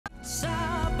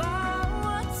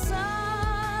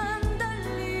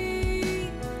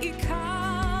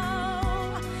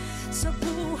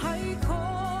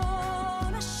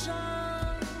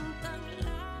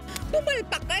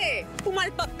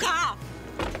Pumalpag ka!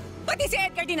 Pati si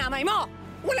Edgar dinamay mo!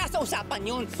 Wala sa usapan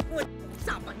yun! Wala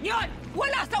sa usapan yun!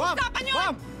 Wala sa usapan yun!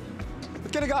 Ma'am!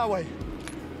 Ba't ka nag-aaway?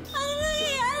 Ano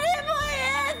nangyayari mo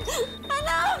yan?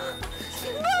 Anak!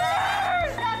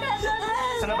 Nurse!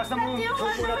 Sa labas na muna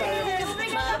tayo.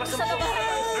 Sa labas na muna.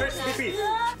 Nurse, BP!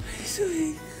 Please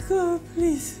wake up.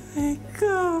 Please wake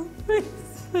up.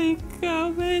 Please wake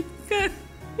up, Edgar.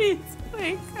 Please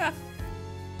wake up.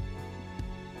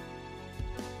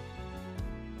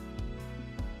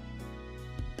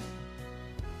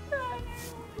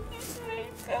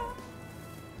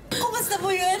 Kumusta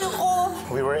po yung anak ko?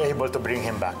 We were able to bring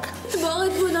him back.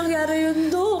 Bakit po nangyari yun,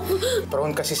 Dok?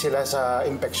 Prone kasi sila sa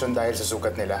infection dahil sa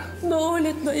sugat nila.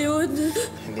 Maulit na yun.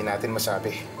 Hindi natin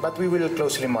masabi. But we will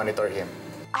closely monitor him.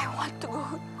 I want to go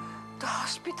to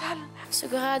hospital.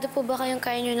 Sigurado po ba kayong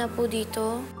kaya nyo na po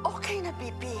dito? Okay na,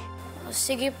 Pipi.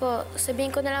 Sige po,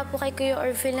 sabihin ko na lang po kay Kuya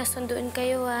Orville na sunduin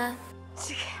kayo, ha?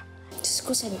 Sige. Diyos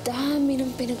ko, sa dami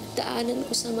ng pinagdaanan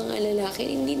ko sa mga lalaki,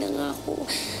 hindi na nga ako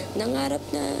nangarap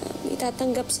na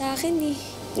itatanggap sa akin, eh.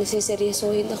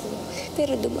 Nasiseryosohin ako.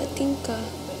 Pero dumating ka.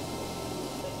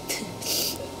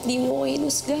 Di mo ko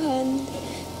inusgahan.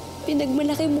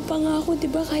 Pinagmalaki mo pa nga ako, di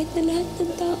ba? Kahit na lahat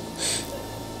ng tao.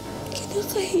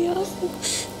 Kinakahiya ako.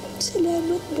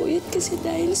 Salamat, Boyet, kasi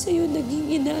dahil sa'yo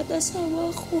naging ina at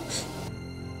asawa ko.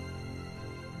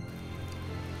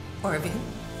 Orville?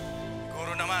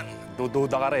 Siguro naman,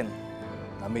 dududa ka rin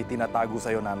na may tinatago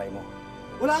sa'yo nanay mo.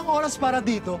 Wala kang oras para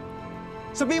dito.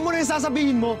 Sabihin mo na yung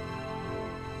sasabihin mo.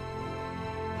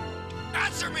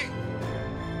 Answer me!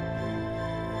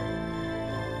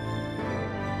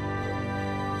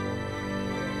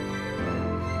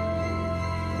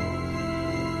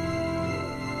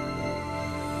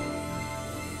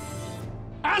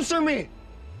 Answer me!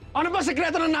 Ano ba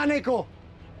sekreto ng nanay ko?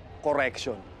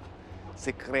 Correction.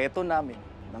 Sekreto namin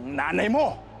ng nanay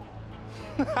mo!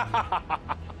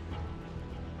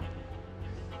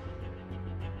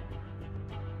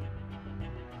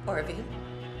 Orville?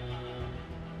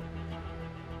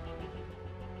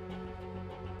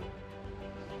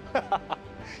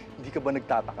 Hindi ka ba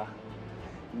nagtataka?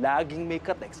 Laging may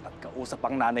ka-text at kausap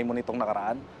ang nanay mo nitong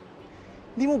nakaraan?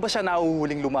 Hindi mo ba siya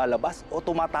nahuhuling lumalabas o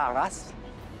tumatakas?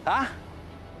 Ha?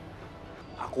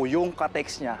 Ako yung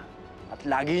ka-text niya at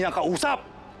lagi niyang kausap!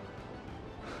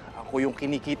 Ako yung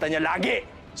kinikita niya lagi!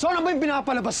 So ano ba yung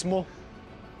pinapalabas mo?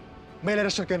 May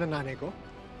relasyon kayo ng nanay ko?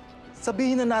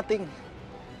 Sabihin na nating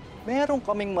meron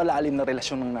kaming malalim na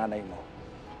relasyon ng nanay mo.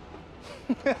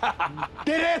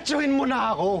 Diretsuhin mo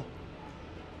na ako!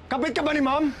 Kapit ka ba ni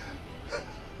Ma'am?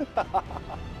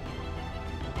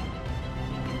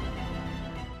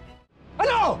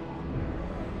 Ano?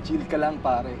 Chill ka lang,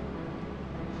 pare.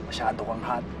 Masyado kang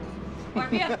hot.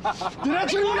 Orville!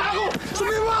 Diretsuhin mo na ako!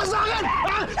 Sabihin mo ka sa akin!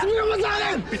 Ha? Sabihin mo sa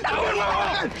akin! Bitawan mo ako!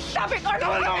 Stop it, Orville!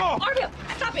 Bitawan mo ako! Orville!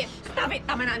 Stop it! Stop it!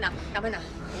 Tama na, anak. Tama na.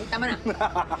 Tama na.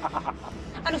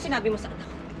 Ano sinabi mo sa anak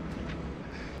ko?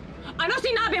 Ano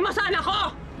sinabi mo sa anak ko?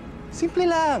 Simple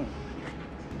lang.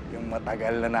 Yung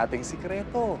matagal na nating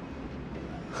sikreto.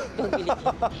 Don't believe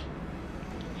him.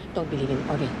 Don't believe him,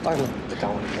 Orville. Orville.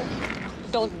 Bitawan mo.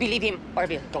 Don't believe him,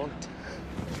 Orville. Don't.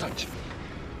 Touch me.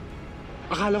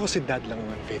 Akala ko si Dad lang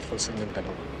ang unfaithful sa inyong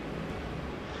dalawa.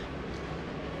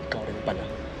 Ikaw rin pala.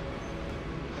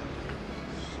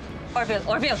 Orville!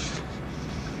 Orville!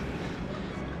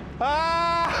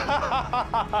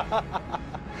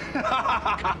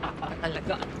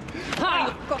 Talaga.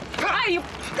 Hayop ka! Hayop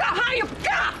ka! Hayop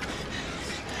ka!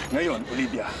 Ngayon,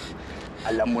 Olivia,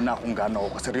 alam mo na kung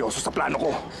gaano ako kaseryoso sa plano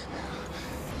ko.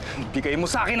 Bigay mo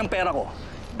sa akin ang pera ko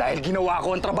dahil ginawa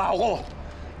ko ang trabaho ko.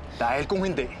 Dahil kung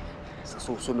hindi, sa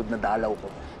susunod na dalaw ko,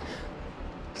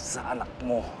 sa anak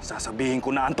mo, sasabihin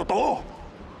ko na ang totoo.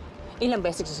 Ilang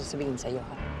beses ko sasabihin sa'yo,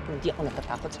 ha? Hindi ako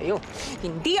natatakot sa'yo.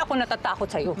 Hindi ako natatakot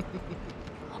sa'yo.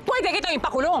 Pwede kitang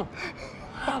ipakulong!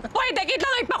 Pwede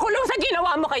kitang ipakulong sa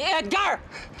ginawa mo kay Edgar!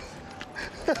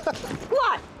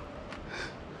 What?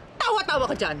 Tawa-tawa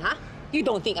ka dyan, ha? You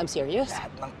don't think I'm serious?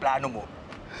 Lahat ng plano mo,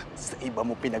 sa iba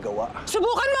mo pinagawa.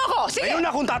 Subukan mo ako! Sige! Ngayon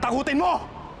na kung tatakutin mo!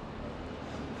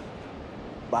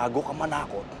 Bago ka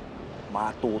manakot,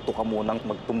 matuto ka munang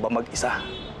magtumba mag-isa.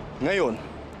 Ngayon,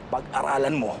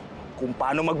 pag-aralan mo kung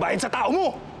paano magbayad sa tao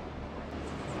mo!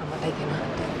 Mamatay ka na.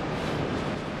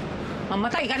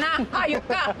 Mamatay ka na! Hayop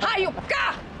ka! Hayop ka!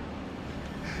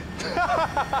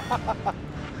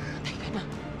 Mamatay ka na.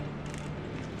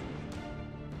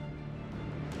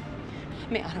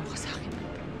 May araw ka sa akin.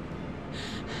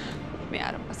 May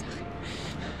araw ka sa akin.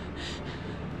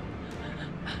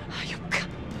 Hayop ka.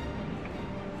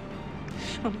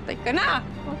 Mamatay ka na!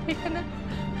 Mamatay ka na.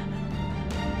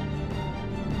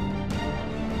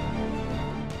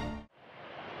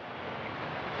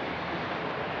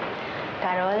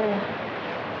 Carol.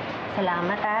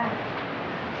 Salamat, ah.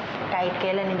 Kahit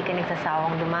kailan hindi ka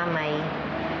nagsasawang dumamay.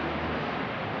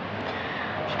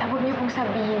 Tita, huwag niyo pong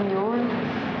sabihin yun.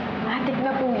 Matik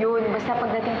na po yun. Basta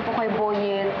pagdating po kay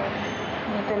Boyet,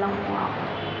 dito lang po ako.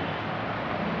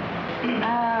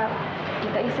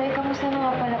 Tita Isay, kamusta na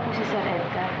nga pala po si Sir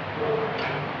Edgar?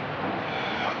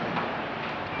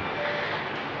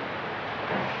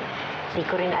 Di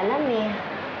ko rin alam eh.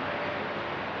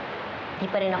 Di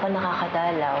pa rin ako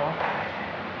nakakadalaw.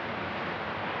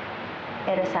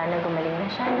 Pero sana gumaling na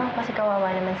siya, no? Kasi kawawa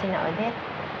naman si Odette.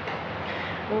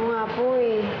 Oo nga po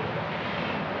eh.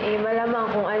 Malamang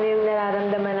kung ano yung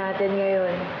nararamdaman natin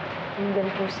ngayon. Nandun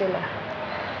po sila.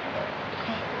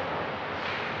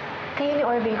 Kayo ni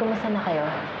Aubrey, kumusta na kayo?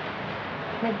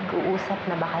 Nag-uusap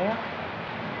na ba kayo?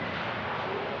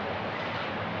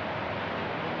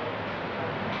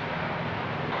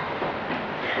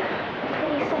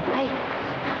 Ay,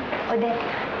 Odette.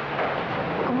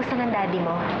 Kumusta ng daddy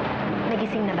mo?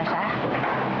 Nagising na ba siya?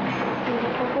 Hindi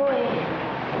po eh.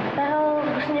 Pero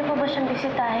gusto niyo po ba siyang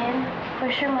bisitahin? For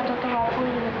sure, matutuwa po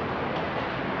yun.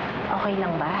 Okay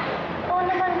lang ba? Oo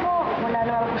naman po. Wala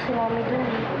naman po si Mommy dun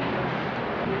eh.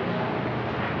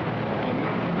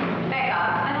 Teka,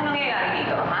 anong nangyayari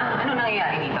dito, ha? Anong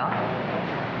nangyayari dito?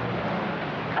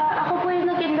 Ako po yung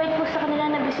nag-invite po sa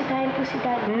kanila na bisitahin po si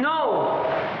Daddy. No!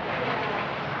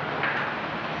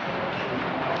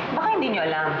 Baka hindi niyo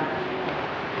alam.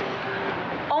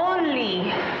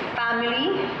 Only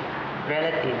family,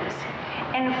 relatives,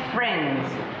 and friends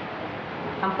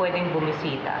ang pwedeng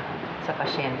bumisita sa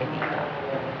pasyente dito.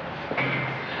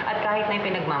 At kahit na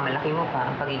yung pinagmamalaki mo pa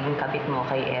ang pagiging kabit mo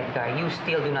kay Edgar, you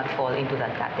still do not fall into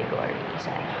that category,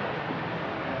 Isay.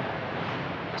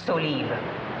 So leave.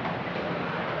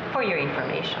 For your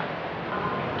information.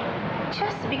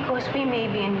 Just because we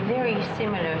may be in very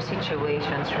similar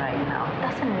situations right now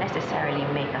doesn't necessarily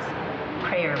make us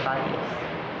prayer buddies.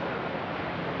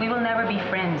 We will never be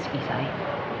friends, Isay.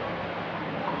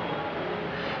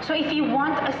 So if you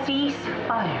want a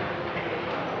ceasefire,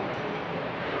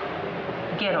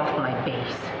 get off my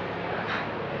base.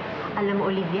 Alam mo,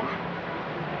 Olivia,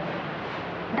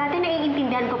 dati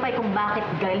naiintindihan ko pa kung bakit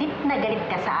galit na galit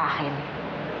ka sa akin.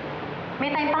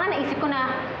 May time pa nga naisip ko na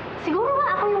siguro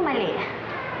nga ako yung mali.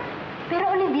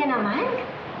 Pero Olivia naman,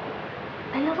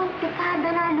 2 dekada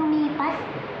na lumipas,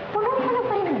 puno-puno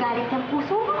pa rin ang galit ng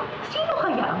puso mo. Sino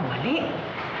kaya ang mali?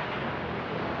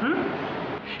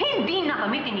 Hindi na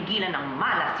kami tinigilan ng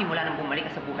malas simula nang bumalik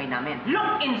ka sa buhay namin.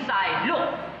 Look inside!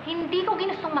 Look! Hindi ko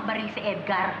ginustong mabaril si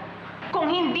Edgar. Kung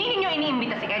hindi ninyo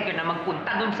iniimbita si Edgar na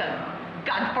magpunta dun sa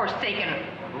God-forsaken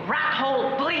rat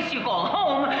hole place you call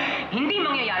home, hindi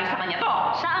mangyayari sa kanya to.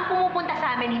 Siya ang pumupunta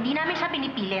sa amin, hindi namin siya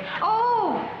pinipilit.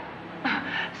 Oh!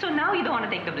 So now you don't want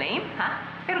to take the blame, ha?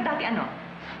 Pero dati ano?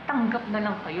 Tanggap na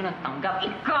lang kayo ng tanggap.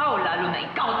 Ikaw, lalo na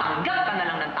ikaw, tanggap ka na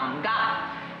lang ng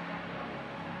tanggap.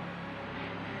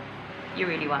 You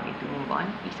really want me to move on,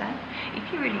 Isay? If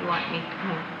you really want me to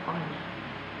move on,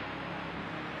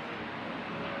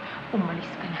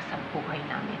 umalis ka na sa buhay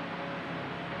namin.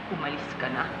 Umalis ka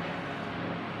na.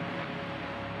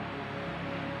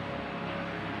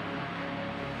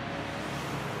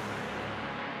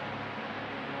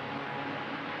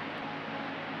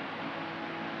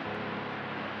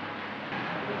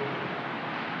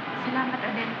 Salamat,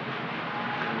 Odette.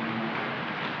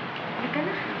 Halika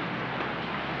na.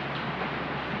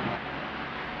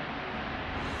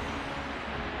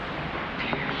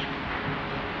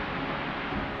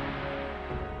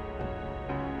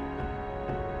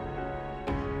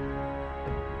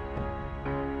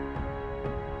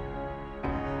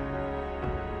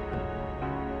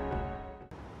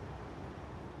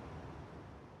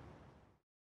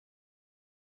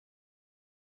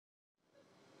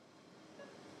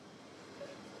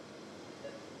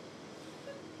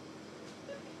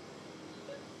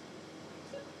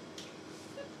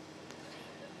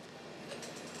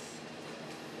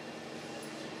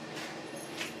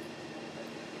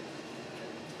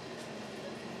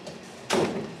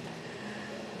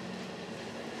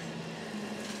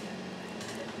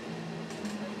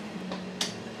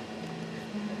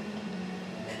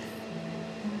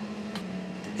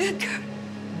 Edgar!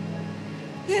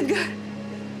 Edgar!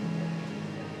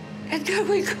 Edgar,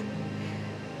 wake up!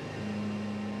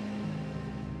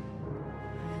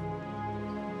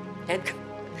 Edgar!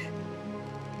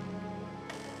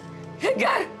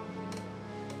 Edgar!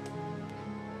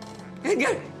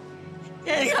 Edgar!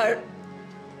 Edgar!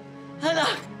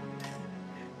 Anak!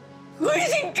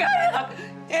 Gumising ka, anak!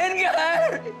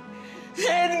 Edgar!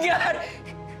 Edgar!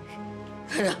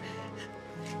 Anak!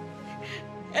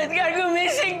 Edgar,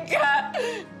 gumising ka!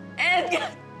 Edgar!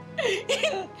 Edgar!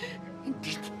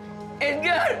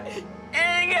 Edgar!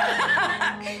 Edgar!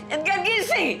 Edgar,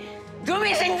 gising!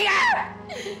 Gumising ka!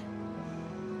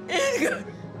 Edgar!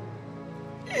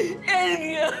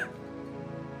 Edgar!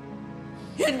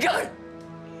 Edgar!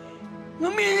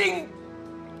 Gumising!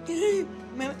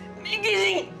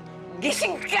 Gising!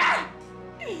 Gising ka!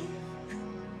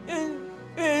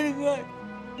 Edgar!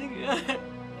 Edgar!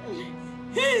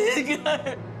 Edgar!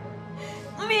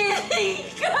 Gumising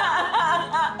ka!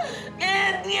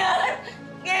 Edgar!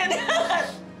 Edgar!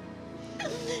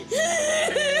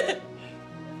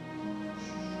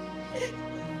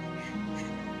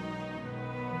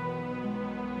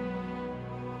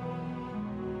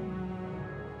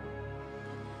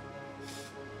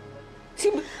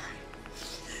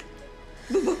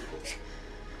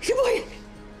 Si Boyet!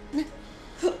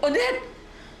 Odette!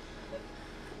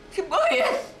 Si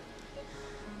Boyet!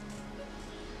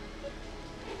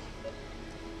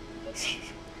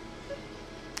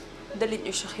 Dalhin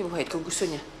niyo siya kay Boyet kung gusto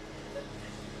niya.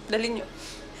 Dalhin niyo.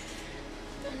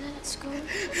 Lola, let's go.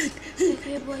 Kay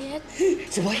Kuya Boyet?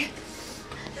 Si Boyet!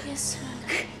 Yes, Lola.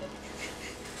 Okay.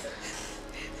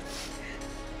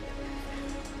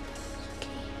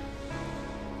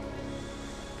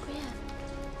 Kuya.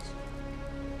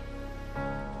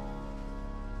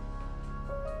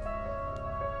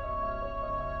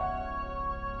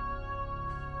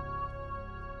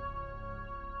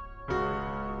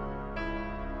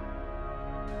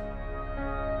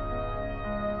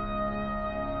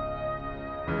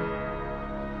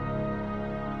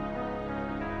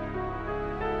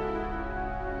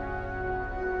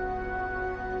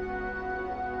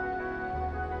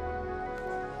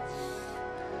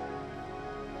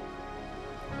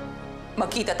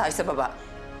 Magkita tayo sa baba.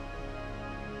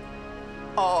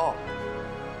 Oo.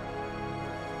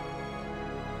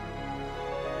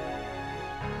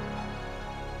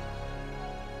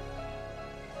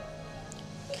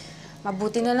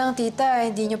 Mabuti na lang, tita.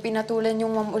 Hindi niyo pinatulan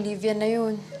yung Ma'am Olivia na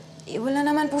yun. Eh, wala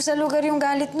naman po sa lugar yung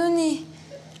galit nun eh.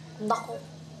 Naku,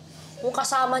 kung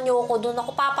kasama niyo ako doon,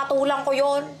 ako papatulang ko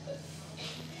yon.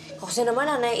 Kasi naman,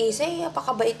 Nanay Isay,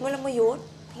 apakabait mo lang mo yun.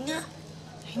 Hinga.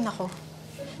 Ay, nako.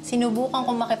 Sinubukan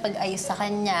kong makipag-ayos sa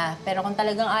kanya, pero kung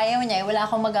talagang ayaw niya, eh, wala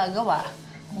akong magagawa.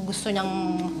 Kung gusto niyang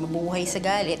mabuhay sa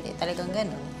galit, eh, talagang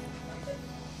ganun.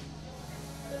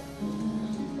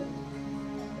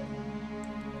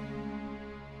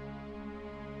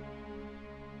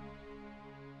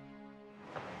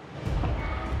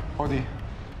 Cody,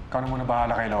 ikaw na muna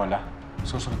bahala kay Lola.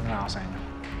 Susunod na ako sa inyo.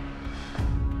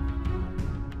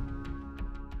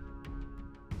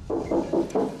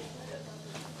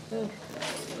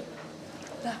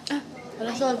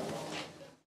 Alarcon.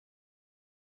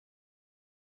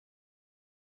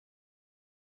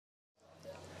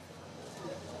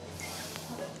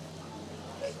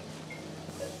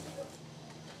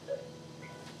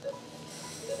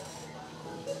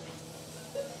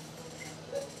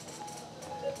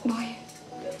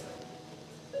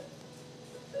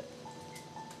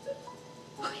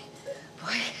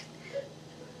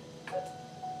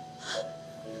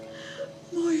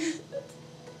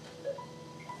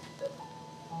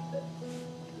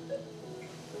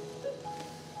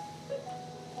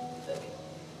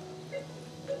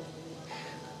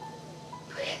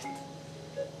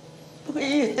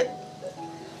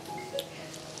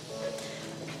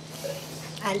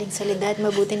 Aling Soledad,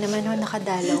 mabuti naman ho,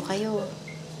 nakadalaw kayo.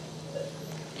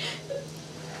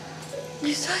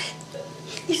 Isay!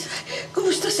 Isay!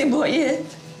 Kumusta si Boyet?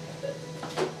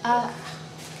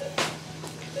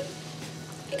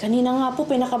 Kanina nga po,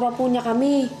 pinakaba po niya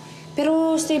kami.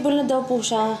 Pero stable na daw po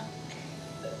siya.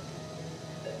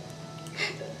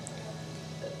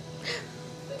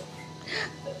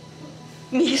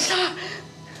 Misa!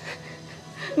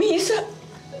 Misa!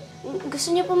 Gusto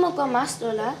niya po magpamas,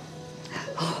 Lola?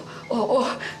 Oo.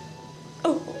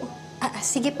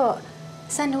 Sige po.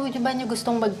 Saan ho ba niyo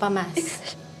gustong magpamas?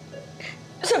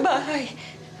 Sa bahay.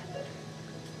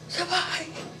 Sa bahay.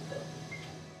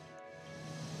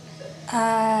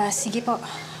 Sige po.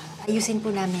 Ayusin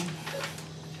po namin.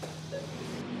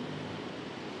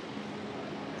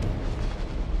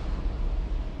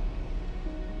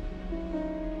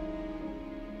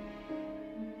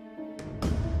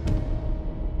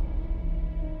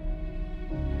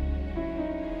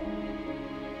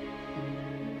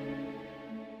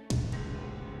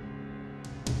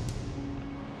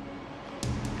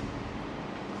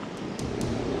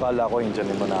 Akala ko,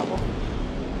 Indianin mo na ako.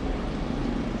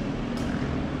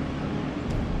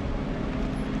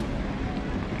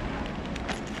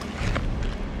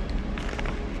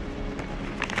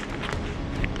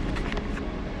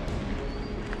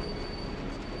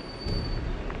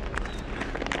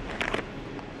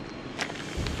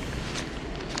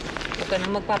 ka na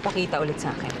magpapakita ulit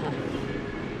sa akin, ha?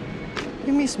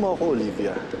 I-miss mo ako,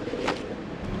 Olivia.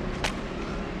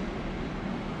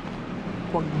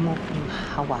 Huwag mo kong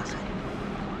hawakan.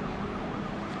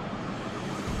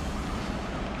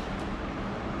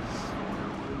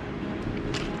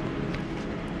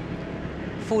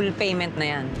 Full payment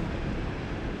na yan.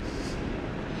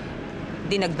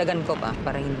 Dinagdagan ko pa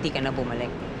para hindi ka na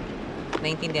bumalik.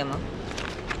 Naintindihan mo?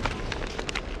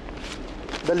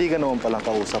 Dali ka naman palang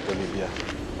kausap, Olivia.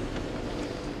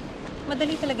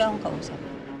 Madali talaga akong kausap.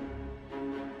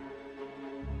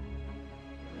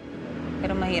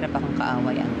 Pero mahirap akong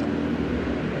kaaway, Anton.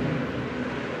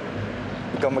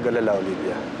 Huwag kang mag-alala,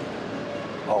 Olivia.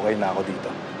 Okay na ako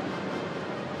dito.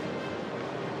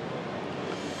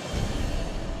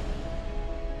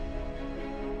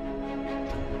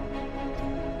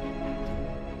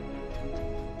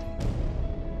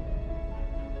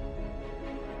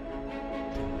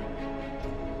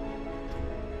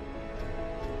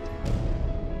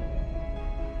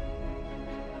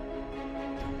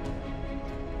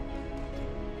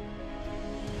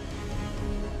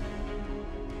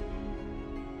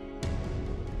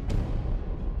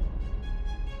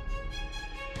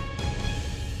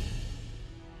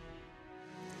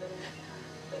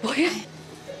 Boyet!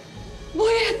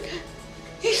 Boyet!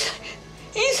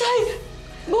 Isay!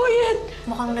 Boyet!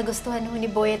 Mukhang nagustuhan ho ni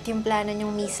Boyet yung plano niyong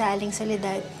misa aling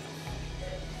solidad.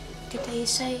 Tita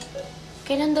Isay,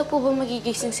 kailan daw po ba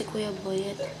magigising si Kuya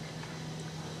Boyet?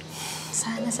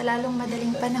 Sana sa lalong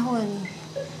madaling panahon.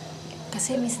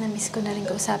 Kasi miss na miss ko na rin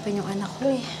kausapin yung anak ko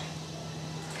eh.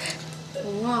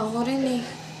 Oo nga, ako rin eh.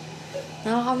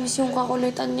 Nakakamiss yung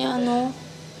kakulitan niya, no?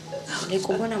 Hindi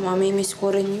ko ba na mamimiss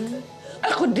ko rin yun?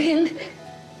 Ako din.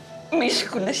 Miss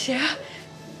ko na siya.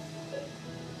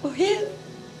 Boyet.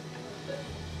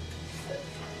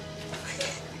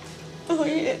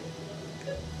 Boyet.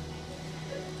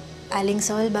 Aling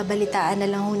Sol, babalitaan na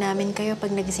lang ho namin kayo pag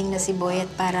nagising na si Boyet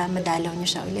para madalaw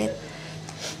niyo siya ulit.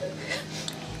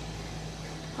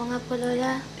 Oo nga po,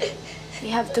 Lola.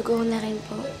 We have to go na rin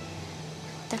po.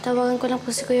 Tatawagan ko lang po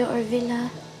si Kuya Orville,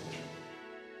 ha?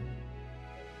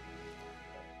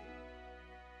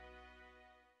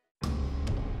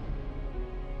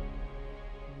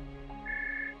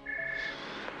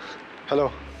 Hello.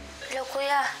 Hello,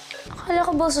 Kuya. Akala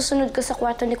ko ba susunod ka sa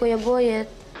kwarto ni Kuya Boyet?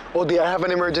 Odi, I have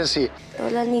an emergency.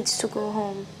 Lola needs to go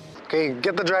home. Okay,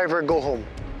 get the driver, go home.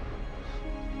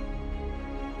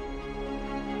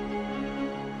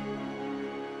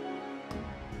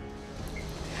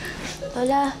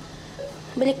 Lola,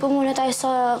 balik po muna tayo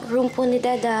sa room po ni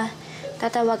Dada.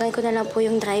 Tatawagan ko na lang po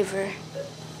yung driver.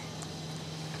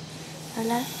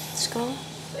 Lola, let's go.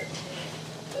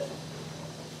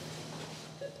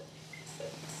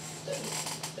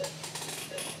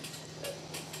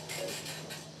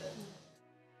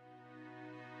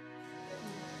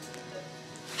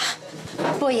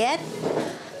 Boyet?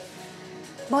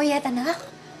 Boyet, anak?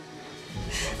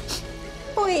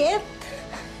 Boyet?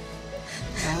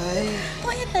 Ay.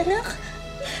 Boyet, anak?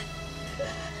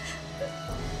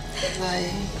 Ay.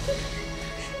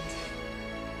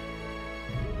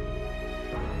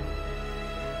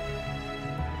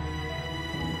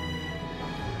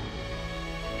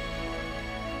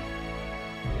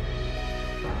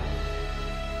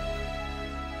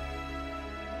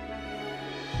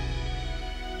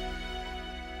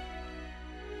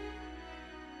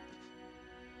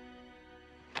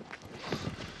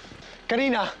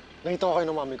 Kanina, nakita ko kayo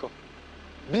ng mami ko.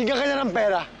 Binigyan ka niya ng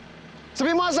pera.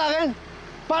 Sabihin mo nga sa akin,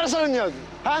 para saan yun?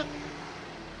 Ha?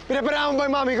 Pinaperahan mo ba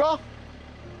yung mami ko?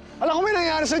 Alam ko may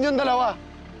nangyari sa inyong dalawa.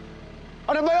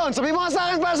 Ano ba yun? Sabihin mo nga sa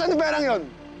akin, para saan yung perang yun?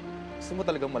 Gusto mo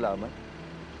talagang malaman?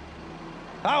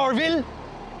 Ha, Orville?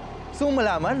 Gusto mo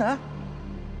malaman, ha?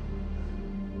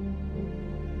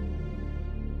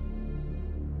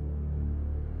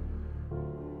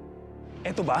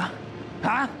 Eto ba?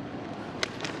 Ha?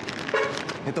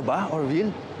 Ito ba, Orville?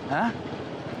 Ha?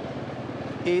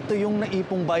 Ito yung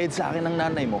naipong bayad sa akin ng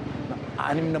nanay mo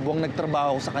na 6 na buwang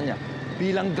nagtrabaho sa kanya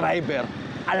bilang driver,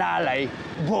 alalay,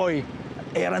 boy,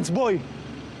 errands boy.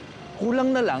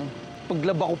 Kulang na lang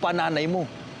paglaba ko pa nanay mo.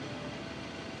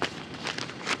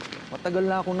 Matagal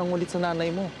na akong nangulit sa nanay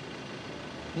mo.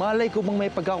 Malay ko bang may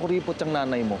pagkakuripot yung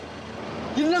nanay mo.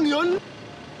 Yun lang yun?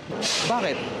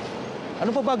 Bakit?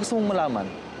 Ano pa ba gusto mong malaman?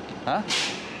 Ha?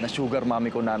 Na sugar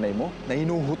mommy ko nanay mo? Na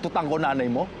hinuhututan ko nanay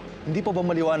mo? Hindi pa ba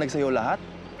maliwanag sa'yo lahat?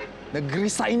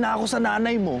 Nag-resign na ako sa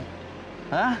nanay mo.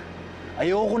 Ha?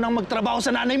 Ayoko nang magtrabaho sa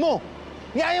nanay mo.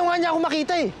 Ayaw nga niya ako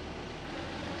makita eh.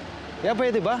 Kaya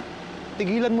pwede ba?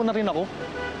 Tigilan mo na rin ako.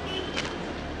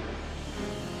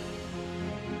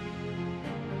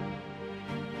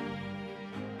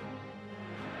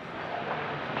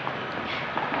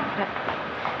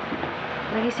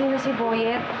 gising na si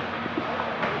Boyet.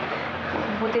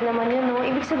 Buti naman yun, no?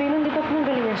 Ibig sabihin nun, di ba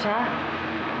pinanggaling na siya?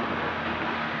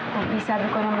 Aubrey, sabi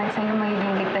ko naman sa'yo,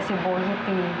 magiging ligtas si Boyet,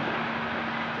 eh.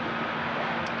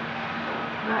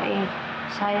 Nga eh.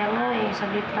 Sayang nga eh.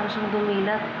 Saglit lang siyang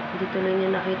dumilat. Hindi tuloy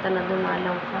niya nakita na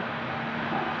dumalaw ka.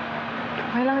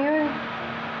 Okay lang yun.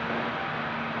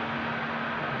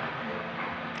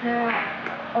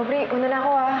 Aubrey, una na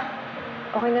ako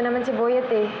Okay na naman si Boyet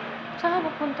eh. Saan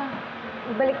ka pupunta?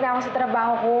 Balik na ako sa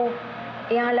trabaho ko.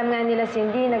 Ang alam nga nila,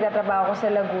 Cindy, nagtatrabaho ko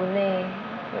sa Laguna eh.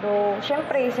 Pero,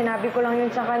 syempre, sinabi ko lang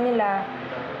yun sa kanila.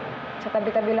 Sa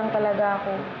tabi-tabi lang talaga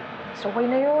ako. So, okay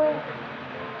na yun.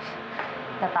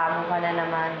 Tatamo ka na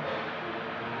naman.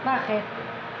 Bakit?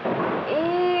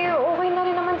 Okay na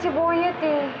rin naman si Boyet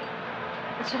eh.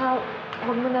 At saka,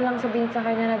 huwag mo na lang sabihin sa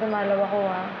kanya na dumalaw ako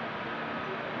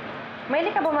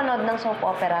Mahilig ka ba manood ng soap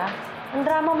opera? Ang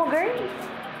drama mo, girl.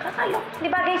 Kakalok. Di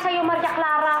ba guys sa'yo, Maria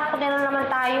Clara? Kung na naman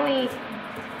tayo eh.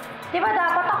 Di ba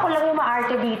dapat ako lang yung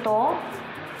maarte dito?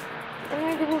 Ano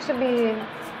ibig mong sabihin?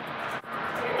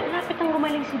 Malapit ang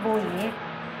gumaling si Boyet.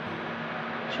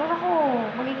 Sure ako,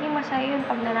 magiging masaya yun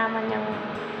pag nalaman niyang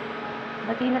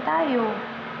bati na tayo.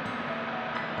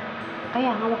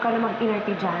 Kaya nga, huwag ka na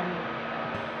mag-inerte dyan.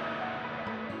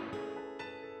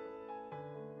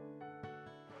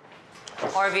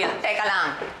 Orville, teka lang.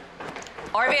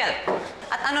 Orville,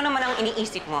 at ano naman ang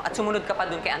iniisip mo at sumunod ka pa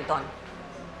dun kay Anton?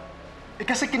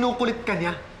 Kasi kinukulit ka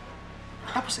niya.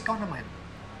 Tapos ikaw naman,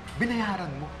 binayaran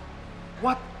mo.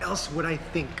 What else would I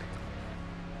think?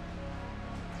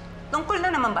 Tungkol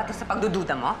na naman ba ito sa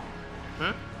pagdududa mo?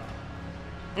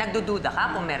 Nagdududa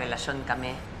ka kung may relasyon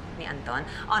kami ni Anton?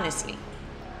 Honestly,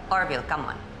 Orville,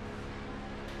 come on.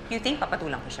 You think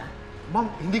papatulang ko siya? Ma'am,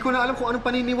 hindi ko na alam kung anong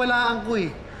paniniwalaan ko eh.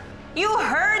 You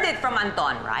heard it from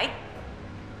Anton, right?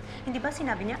 Hindi ba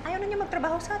sinabi niya, ayaw na niya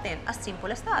magtrabaho sa atin? As simple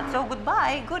as that. So,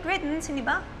 goodbye, good riddance, hindi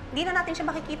ba? Hindi na natin siya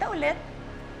makikita ulit.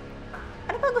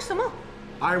 Ano ba gusto mo?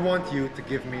 I want you to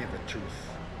give me the truth,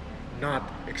 not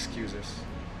excuses.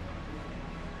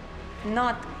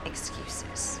 Not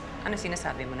excuses. Ano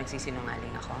sinasabi mo?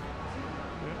 Nagsisinungaling ako?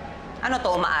 Ano to,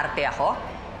 umaarte ako?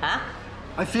 Ha?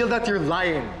 I feel that you're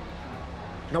lying.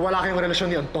 Na wala kayong relasyon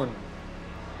ni Anton.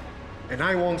 And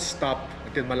I won't stop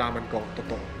until malaman ko ang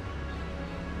totoo.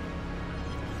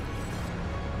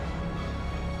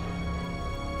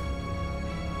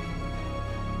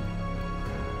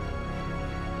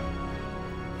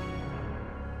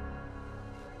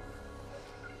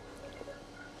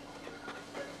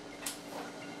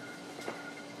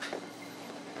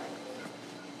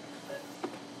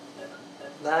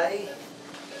 Nay?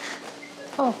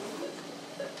 Oh.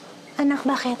 Anak,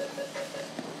 bakit?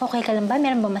 Okay ka lang ba?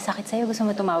 Meron ba masakit sa'yo? Gusto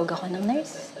mo tumawag ako ng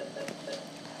nurse?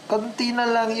 Konti na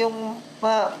lang yung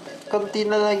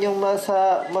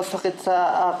masakit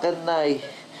sa akin, Nay.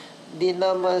 Di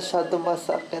na masyado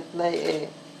masakit, Nay eh.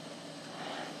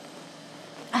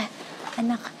 Ah,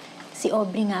 anak, si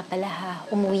Aubrey nga pala ha.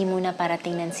 Umuwi muna para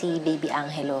tingnan si Baby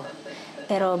Angelo.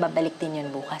 Pero babalik din yun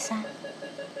bukas, ha?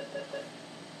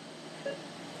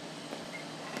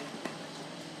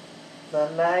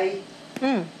 Nanay?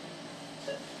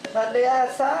 Nanay,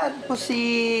 saan po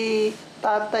si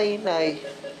tatay, Nay?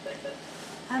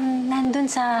 Nandun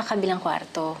sa kabilang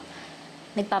kwarto.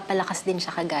 Nagpapalakas din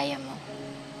siya kagaya mo.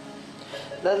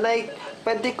 Nanay,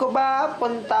 pwede ko ba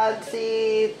puntahan si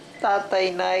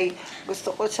tatay, Nay?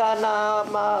 Gusto ko sana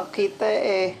makita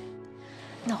eh.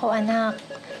 Naku, anak.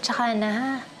 Tsaka na,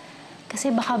 ha? Kasi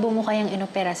baka bumukay ang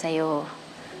inopera sa'yo.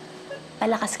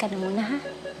 Palakas ka na muna, ha?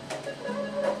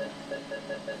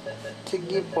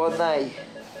 Sige po, Nay.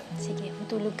 Sige,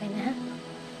 matulog ka na, ha?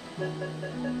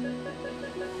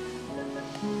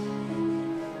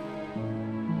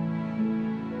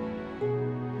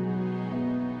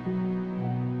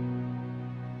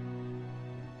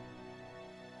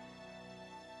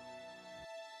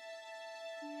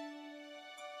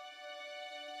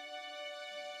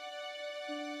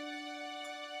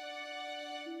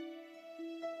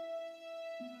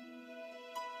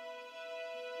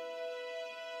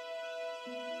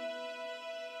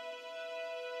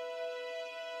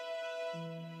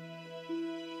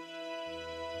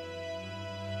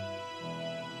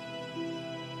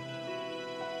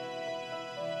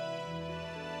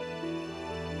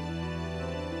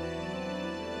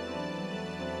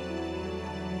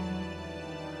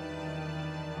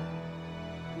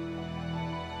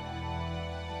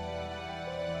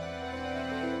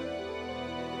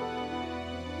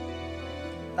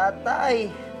 Tatay!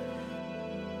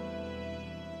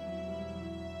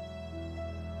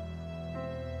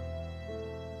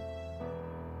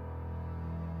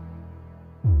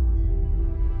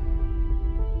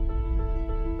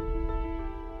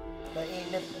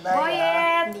 Nay,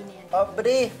 Boyet!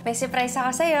 Aubrey! May surprise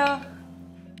ako sa'yo.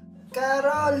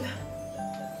 Carol!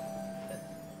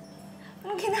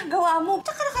 Anong ginagawa mo?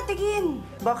 Tsaka nakatingin.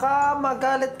 Baka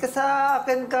magalit ka sa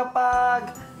akin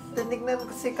kapag tinignan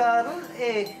ko si Carol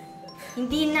eh.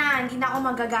 Hindi na ako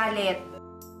magagalit.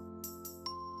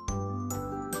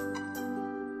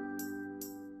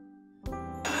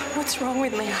 What's wrong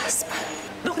with my husband?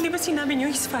 Dok, di ba sinabi niyo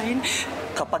he's fine?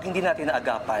 Kapag hindi natin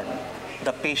naagapan,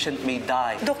 the patient may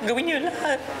die. Dok, gawin niyo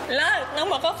lahat. Lahat ng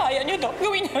makakaya niyo, Dok.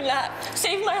 Gawin niyo lahat.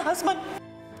 Save my husband.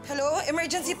 Hello?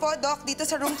 Emergency po, Doc. Dito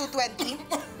sa room 220.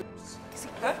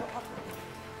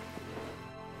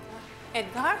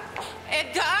 Edgar?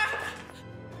 Edgar?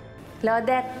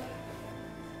 Claudette.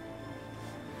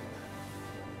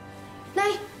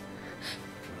 Nay!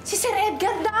 Si Sir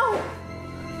Edgar daw!